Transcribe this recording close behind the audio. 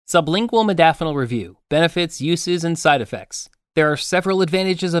Sublingual modafinil review, benefits, uses, and side effects. There are several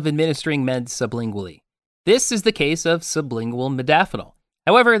advantages of administering meds sublingually. This is the case of sublingual modafinil.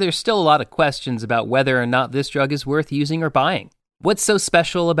 However, there's still a lot of questions about whether or not this drug is worth using or buying. What's so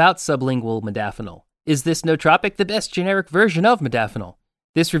special about sublingual modafinil? Is this nootropic the best generic version of modafinil?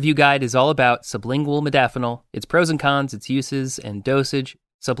 This review guide is all about sublingual modafinil, its pros and cons, its uses and dosage,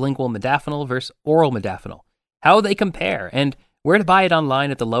 sublingual modafinil versus oral modafinil, how they compare, and where to buy it online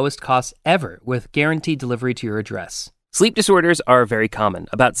at the lowest cost ever with guaranteed delivery to your address. Sleep disorders are very common.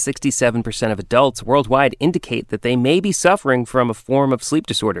 About 67% of adults worldwide indicate that they may be suffering from a form of sleep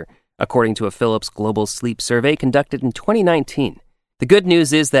disorder, according to a Philips Global Sleep Survey conducted in 2019. The good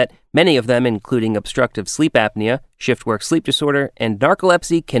news is that many of them, including obstructive sleep apnea, shift work sleep disorder, and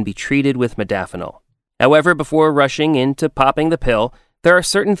narcolepsy, can be treated with modafinil. However, before rushing into popping the pill, there are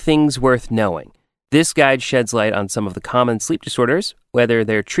certain things worth knowing. This guide sheds light on some of the common sleep disorders, whether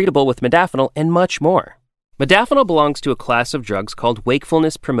they're treatable with modafinil, and much more. Modafinil belongs to a class of drugs called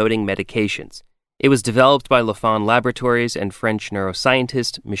wakefulness-promoting medications. It was developed by Lafon Laboratories and French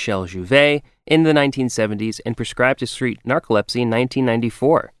neuroscientist Michel Jouvet in the 1970s and prescribed to treat narcolepsy in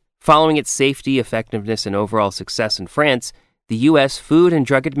 1994. Following its safety, effectiveness, and overall success in France, the U.S. Food and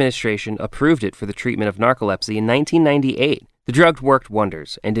Drug Administration approved it for the treatment of narcolepsy in 1998. The drug worked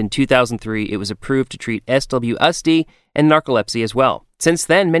wonders, and in 2003 it was approved to treat SWSD and narcolepsy as well. Since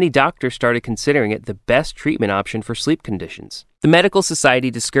then, many doctors started considering it the best treatment option for sleep conditions. The Medical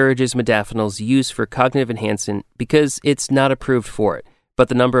Society discourages modafinil's use for cognitive enhancement because it's not approved for it, but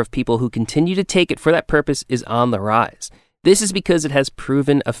the number of people who continue to take it for that purpose is on the rise. This is because it has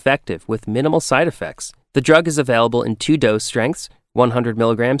proven effective with minimal side effects. The drug is available in 2 dose strengths, 100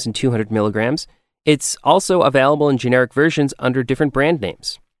 milligrams and 200 milligrams. It's also available in generic versions under different brand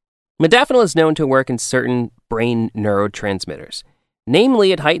names. Modafinil is known to work in certain brain neurotransmitters.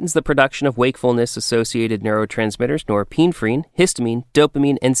 Namely, it heightens the production of wakefulness-associated neurotransmitters norepinephrine, histamine,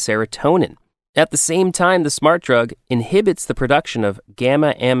 dopamine, and serotonin. At the same time, the smart drug inhibits the production of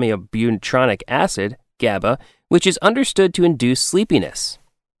gamma-aminobutyric acid, GABA, which is understood to induce sleepiness.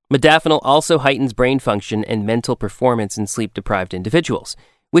 Modafinil also heightens brain function and mental performance in sleep-deprived individuals,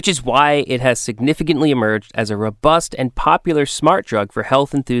 which is why it has significantly emerged as a robust and popular smart drug for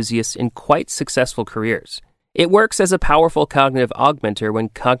health enthusiasts in quite successful careers. It works as a powerful cognitive augmenter when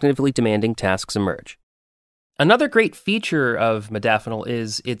cognitively demanding tasks emerge. Another great feature of modafinil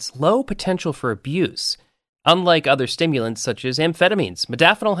is its low potential for abuse. Unlike other stimulants such as amphetamines,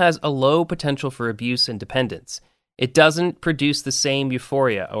 modafinil has a low potential for abuse and dependence. It doesn't produce the same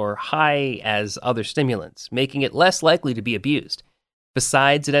euphoria or high as other stimulants, making it less likely to be abused.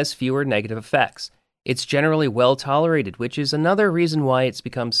 Besides, it has fewer negative effects. It's generally well tolerated, which is another reason why it's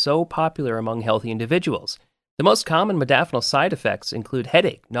become so popular among healthy individuals. The most common modafinil side effects include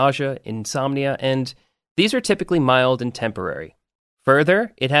headache, nausea, insomnia, and these are typically mild and temporary.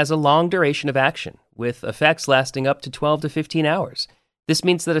 Further, it has a long duration of action, with effects lasting up to 12 to 15 hours. This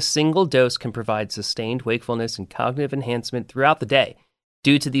means that a single dose can provide sustained wakefulness and cognitive enhancement throughout the day.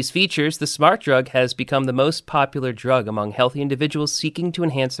 Due to these features, the smart drug has become the most popular drug among healthy individuals seeking to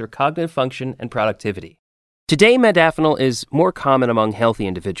enhance their cognitive function and productivity. Today, modafinil is more common among healthy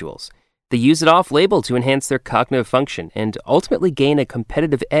individuals. They use it off-label to enhance their cognitive function and ultimately gain a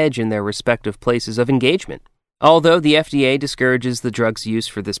competitive edge in their respective places of engagement. Although the FDA discourages the drug's use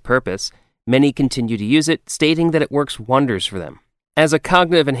for this purpose, many continue to use it, stating that it works wonders for them. As a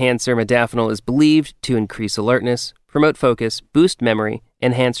cognitive enhancer, modafinil is believed to increase alertness, promote focus, boost memory,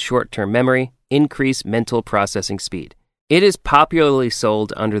 enhance short-term memory, increase mental processing speed. It is popularly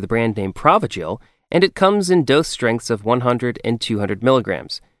sold under the brand name Provigil, and it comes in dose strengths of 100 and 200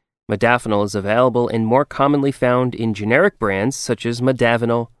 milligrams. Modafinil is available and more commonly found in generic brands such as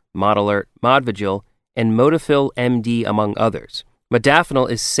Modafinil, Modalert, Modvigil, and Modafinil MD, among others. Modafinil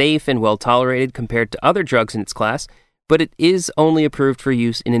is safe and well tolerated compared to other drugs in its class, but it is only approved for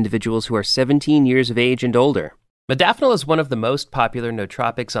use in individuals who are 17 years of age and older. Modafinil is one of the most popular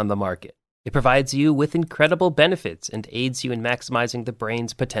nootropics on the market. It provides you with incredible benefits and aids you in maximizing the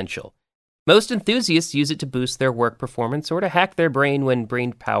brain's potential. Most enthusiasts use it to boost their work performance or to hack their brain when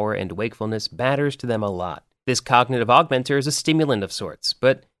brain power and wakefulness matters to them a lot. This cognitive augmenter is a stimulant of sorts,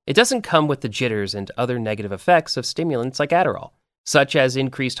 but it doesn't come with the jitters and other negative effects of stimulants like Adderall, such as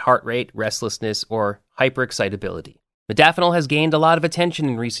increased heart rate, restlessness, or hyperexcitability. Modafinil has gained a lot of attention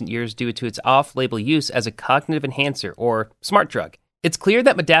in recent years due to its off-label use as a cognitive enhancer or smart drug. It's clear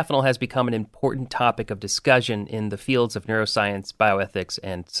that modafinil has become an important topic of discussion in the fields of neuroscience, bioethics,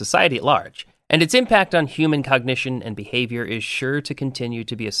 and society at large, and its impact on human cognition and behavior is sure to continue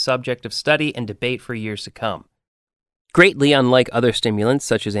to be a subject of study and debate for years to come. Greatly unlike other stimulants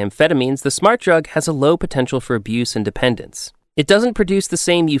such as amphetamines, the smart drug has a low potential for abuse and dependence. It doesn't produce the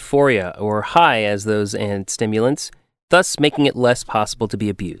same euphoria or high as those stimulants, thus making it less possible to be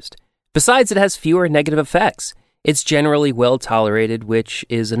abused. Besides, it has fewer negative effects. It's generally well tolerated, which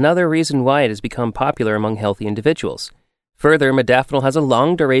is another reason why it has become popular among healthy individuals. Further, modafinil has a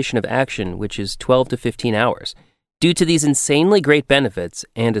long duration of action, which is 12 to 15 hours. Due to these insanely great benefits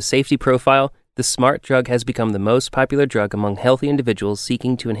and a safety profile, the smart drug has become the most popular drug among healthy individuals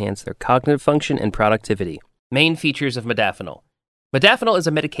seeking to enhance their cognitive function and productivity. Main features of modafinil. Modafinil is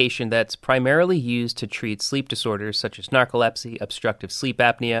a medication that's primarily used to treat sleep disorders such as narcolepsy, obstructive sleep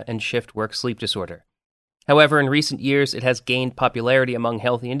apnea, and shift work sleep disorder. However, in recent years, it has gained popularity among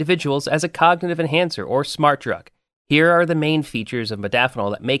healthy individuals as a cognitive enhancer or smart drug. Here are the main features of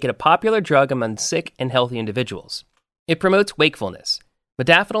modafinil that make it a popular drug among sick and healthy individuals. It promotes wakefulness.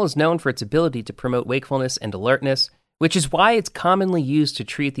 Modafinil is known for its ability to promote wakefulness and alertness, which is why it's commonly used to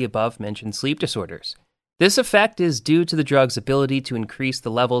treat the above-mentioned sleep disorders. This effect is due to the drug's ability to increase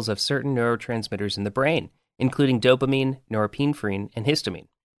the levels of certain neurotransmitters in the brain, including dopamine, norepinephrine, and histamine.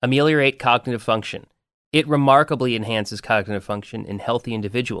 Ameliorate cognitive function. It remarkably enhances cognitive function in healthy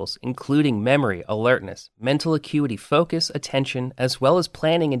individuals, including memory, alertness, mental acuity, focus, attention, as well as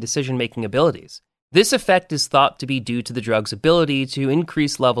planning and decision-making abilities. This effect is thought to be due to the drug's ability to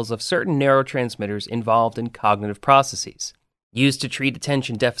increase levels of certain neurotransmitters involved in cognitive processes. Used to treat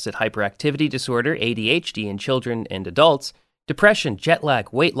attention deficit hyperactivity disorder, ADHD, in children and adults, depression, jet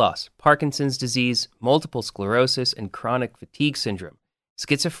lag, weight loss, Parkinson's disease, multiple sclerosis, and chronic fatigue syndrome,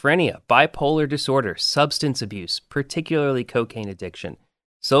 schizophrenia, bipolar disorder, substance abuse, particularly cocaine addiction,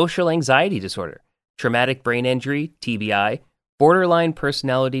 social anxiety disorder, traumatic brain injury, TBI, borderline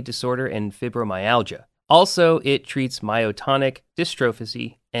personality disorder, and fibromyalgia. Also, it treats myotonic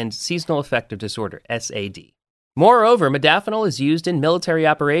dystrophy and seasonal affective disorder, SAD. Moreover, modafinil is used in military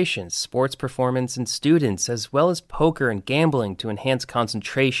operations, sports performance, and students, as well as poker and gambling to enhance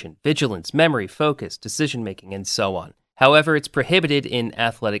concentration, vigilance, memory, focus, decision-making, and so on. However, it's prohibited in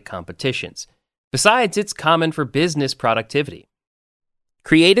athletic competitions. Besides, it's common for business productivity.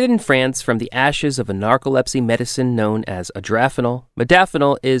 Created in France from the ashes of a narcolepsy medicine known as adrafinil,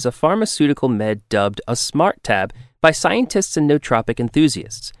 modafinil is a pharmaceutical med dubbed a smart tab by scientists and nootropic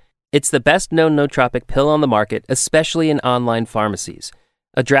enthusiasts. It's the best-known nootropic pill on the market, especially in online pharmacies.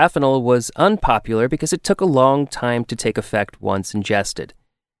 Adrafinil was unpopular because it took a long time to take effect once ingested.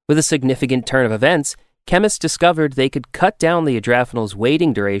 With a significant turn of events, chemists discovered they could cut down the adrafinil's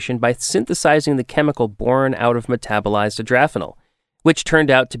waiting duration by synthesizing the chemical born out of metabolized adrafinil, which turned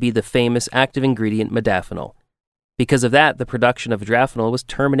out to be the famous active ingredient modafinil. Because of that, the production of adrafinil was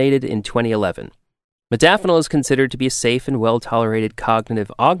terminated in 2011. Modafinil is considered to be a safe and well-tolerated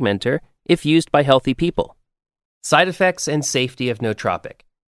cognitive augmenter if used by healthy people. Side effects and safety of nootropic.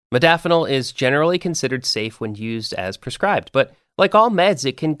 Modafinil is generally considered safe when used as prescribed, but like all meds,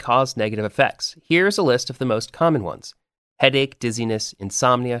 it can cause negative effects. Here's a list of the most common ones: headache, dizziness,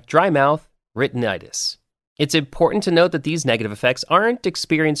 insomnia, dry mouth, retinitis. It's important to note that these negative effects aren't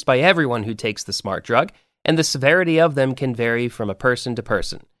experienced by everyone who takes the smart drug, and the severity of them can vary from a person to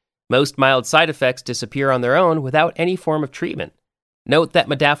person. Most mild side effects disappear on their own without any form of treatment. Note that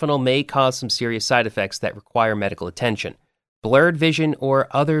modafinil may cause some serious side effects that require medical attention: blurred vision or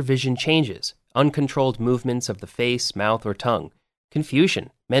other vision changes, uncontrolled movements of the face, mouth, or tongue, confusion,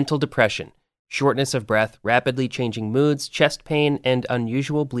 mental depression, shortness of breath, rapidly changing moods, chest pain, and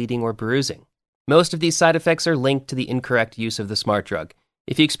unusual bleeding or bruising. Most of these side effects are linked to the incorrect use of the smart drug.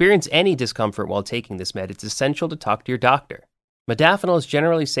 If you experience any discomfort while taking this med, it's essential to talk to your doctor. Modafinil is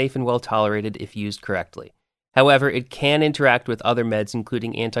generally safe and well tolerated if used correctly. However, it can interact with other meds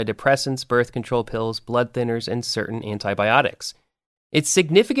including antidepressants, birth control pills, blood thinners, and certain antibiotics. It's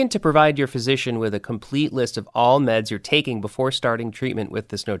significant to provide your physician with a complete list of all meds you're taking before starting treatment with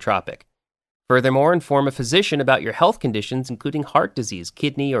this nootropic. Furthermore, inform a physician about your health conditions including heart disease,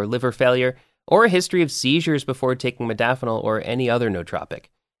 kidney or liver failure, or a history of seizures before taking modafinil or any other nootropic.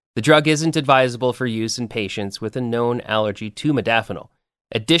 The drug isn't advisable for use in patients with a known allergy to modafinil.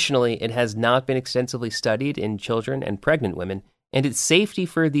 Additionally, it has not been extensively studied in children and pregnant women, and its safety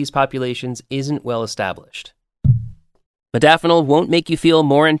for these populations isn't well established. Modafinil won't make you feel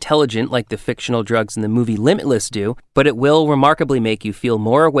more intelligent like the fictional drugs in the movie Limitless do, but it will remarkably make you feel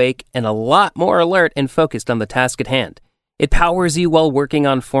more awake and a lot more alert and focused on the task at hand. It powers you while working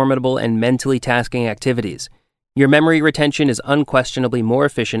on formidable and mentally tasking activities. Your memory retention is unquestionably more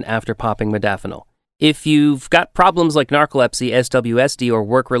efficient after popping modafinil. If you've got problems like narcolepsy, SWSD, or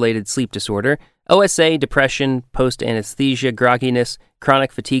work-related sleep disorder, OSA, depression, post-anesthesia, grogginess,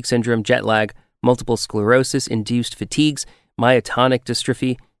 chronic fatigue syndrome, jet lag, multiple sclerosis-induced fatigues, myotonic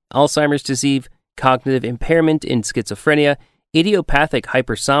dystrophy, Alzheimer's disease, cognitive impairment in schizophrenia, idiopathic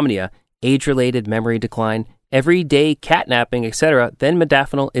hypersomnia, age-related memory decline, everyday catnapping, etc., then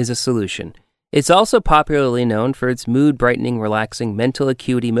modafinil is a solution. It's also popularly known for its mood-brightening, relaxing, mental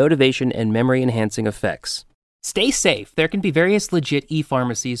acuity, motivation, and memory-enhancing effects. Stay safe. There can be various legit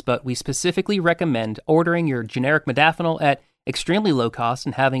e-pharmacies, but we specifically recommend ordering your generic modafinil at extremely low cost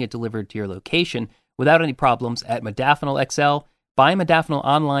and having it delivered to your location without any problems at Modafinil XL,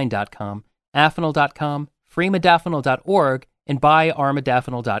 buymodafinilonline.com, afinil.com, freemodafinil.org, and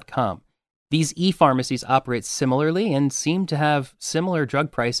buyourmodafinil.com. These e-pharmacies operate similarly and seem to have similar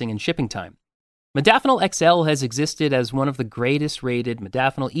drug pricing and shipping time. Modafinil XL has existed as one of the greatest rated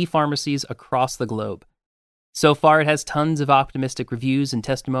modafinil e-pharmacies across the globe. So far, it has tons of optimistic reviews and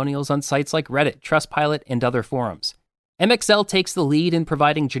testimonials on sites like Reddit, Trustpilot, and other forums. MXL takes the lead in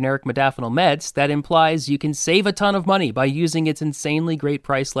providing generic modafinil meds. That implies you can save a ton of money by using its insanely great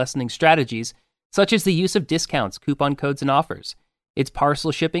price lessening strategies, such as the use of discounts, coupon codes, and offers. Its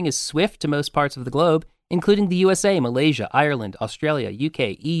parcel shipping is swift to most parts of the globe, including the USA, Malaysia, Ireland, Australia,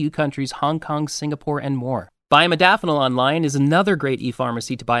 UK, EU countries, Hong Kong, Singapore, and more. Buy Modafinil Online is another great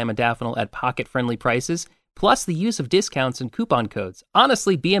e-pharmacy to buy modafinil at pocket-friendly prices, plus the use of discounts and coupon codes.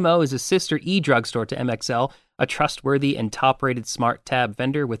 Honestly, BMO is a sister e-drugstore to MXL, a trustworthy and top-rated smart tab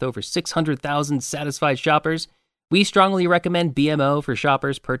vendor with over 600,000 satisfied shoppers. We strongly recommend BMO for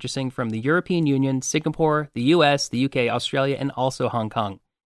shoppers purchasing from the European Union, Singapore, the US, the UK, Australia, and also Hong Kong.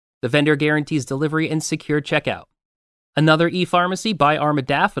 The vendor guarantees delivery and secure checkout. Another e-pharmacy, Buy Our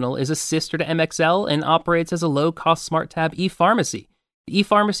Modafinil, is a sister to MXL and operates as a low-cost smart tab e-pharmacy. The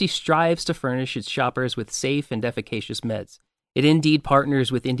e-pharmacy strives to furnish its shoppers with safe and efficacious meds. It indeed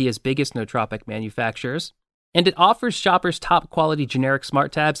partners with India's biggest nootropic manufacturers, and it offers shoppers top-quality generic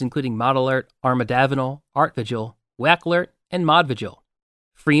smart tabs including Modalert, Armodavinil, Artvigil, Wacalert, and Modvigil.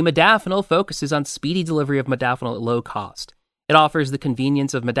 Free Modafinil focuses on speedy delivery of modafinil at low cost. It offers the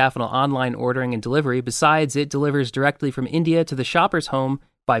convenience of modafinil online ordering and delivery. Besides, it delivers directly from India to the shopper's home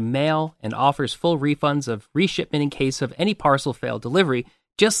by mail and offers full refunds of reshipment in case of any parcel failed delivery,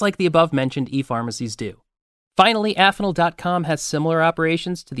 just like the above-mentioned e-pharmacies do. Finally, afinil.com has similar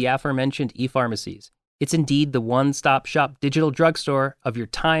operations to the aforementioned e-pharmacies. It's indeed the one-stop-shop digital drugstore of your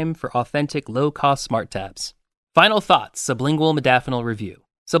time for authentic, low-cost smart tabs. Final thoughts, Sublingual Modafinil review.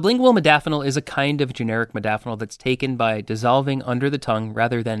 Sublingual modafinil is a kind of generic modafinil that's taken by dissolving under the tongue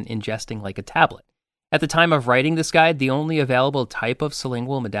rather than ingesting like a tablet. At the time of writing this guide, the only available type of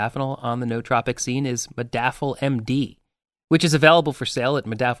sublingual modafinil on the nootropic scene is Modafinil MD, which is available for sale at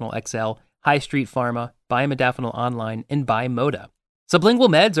Modafinil XL, High Street Pharma, Buy Modafinil Online, and Buy Moda. Sublingual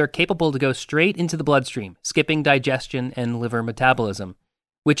meds are capable to go straight into the bloodstream, skipping digestion and liver metabolism,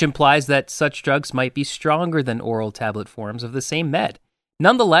 which implies that such drugs might be stronger than oral tablet forms of the same med.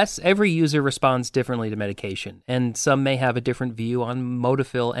 Nonetheless, every user responds differently to medication, and some may have a different view on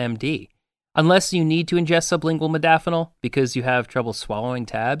Modafinil MD. Unless you need to ingest sublingual modafinil because you have trouble swallowing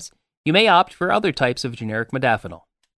tabs, you may opt for other types of generic modafinil.